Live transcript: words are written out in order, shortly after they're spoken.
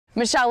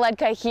Michelle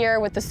Ludtka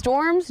here with the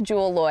Storm's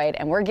Jewell Loyd,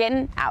 and we're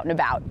getting out and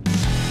about.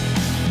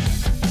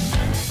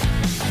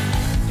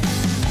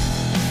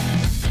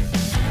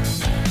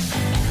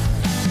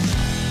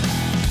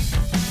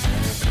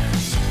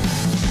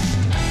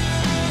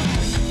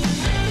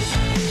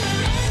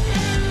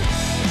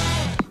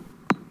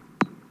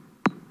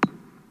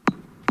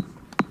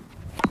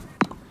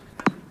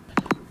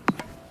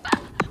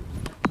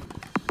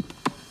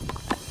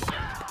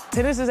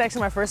 Tennis is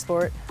actually my first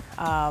sport.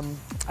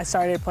 I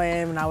started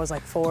playing when I was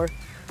like four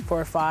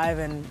or five,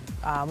 and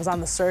was on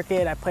the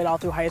circuit. I played all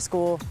through high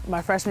school.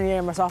 My freshman year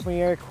and my sophomore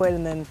year, quit,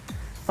 and then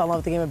fell in love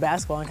with the game of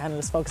basketball and kind of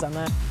just focused on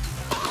that.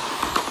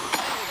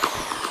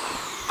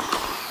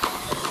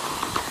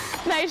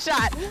 Nice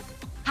shot.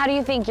 How do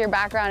you think your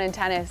background in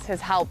tennis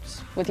has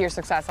helped with your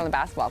success on the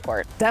basketball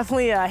court?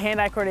 Definitely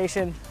hand-eye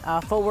coordination,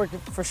 footwork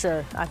for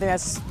sure. I think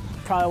that's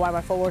probably why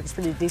my footwork is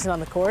pretty decent on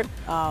the court,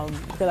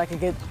 because I can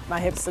get my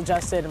hips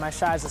adjusted and my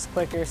shots is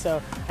quicker.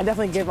 So I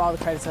definitely give all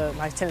the credit to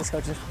my tennis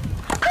coaches.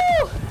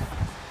 Woo!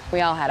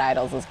 We all had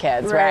idols as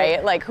kids,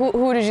 right? Like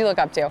who did you look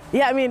up to?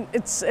 Yeah, I mean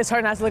it's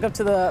hard not to look up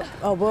to the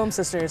Williams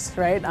sisters,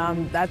 right?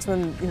 That's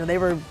when they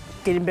were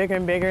getting bigger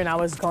and bigger, and I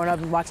was growing up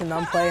and watching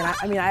them play. And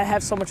I mean I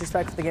have so much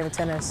respect for the game of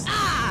tennis.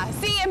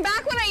 See, and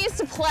back when I used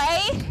to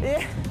play,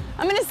 yeah.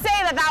 I'm gonna say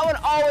that would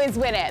always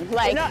win it.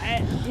 Like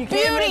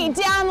beauty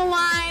down the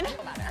line.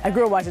 I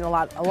grew up watching a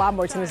lot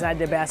more tennis than I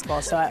did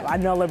basketball, so I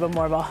know a little bit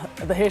more about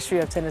the history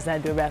of tennis than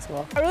I do of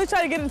basketball. I really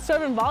try to get in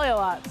serve and volley a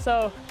lot,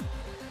 so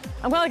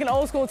I'm kind of like an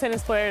old school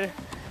tennis player.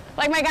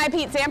 Like my guy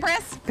Pete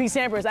Sampras? Pete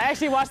Sampras. I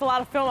actually watched a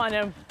lot of film on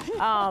him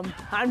on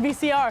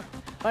VCR.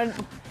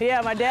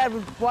 Yeah, my dad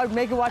would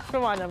make me watch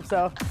film on him,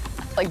 so.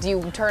 Like, do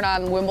you turn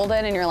on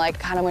Wimbledon and you're like,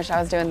 kind of wish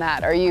I was doing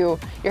that? Or you're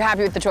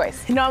happy with the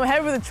choice? I'm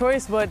happy with the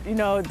choice, but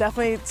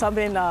definitely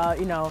something,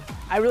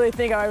 I really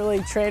think I really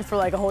trained for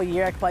like a whole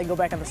year. I could probably go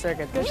back on the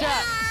circuit. Good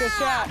shot, good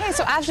shot. Hey,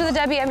 so after the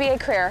WNBA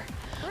career,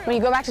 when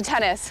you go back to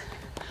tennis,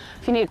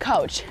 if you need a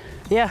coach.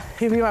 Yeah,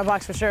 he'll be in my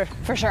box for sure.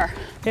 For sure.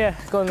 Yeah,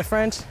 going to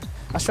French,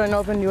 Australian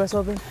Open, US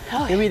Open.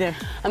 Oh, you'll be there.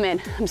 I'm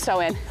in, I'm so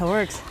in. That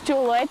works.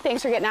 Jewell Loyd,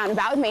 thanks for getting out and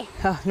about with me.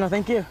 No,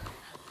 thank you.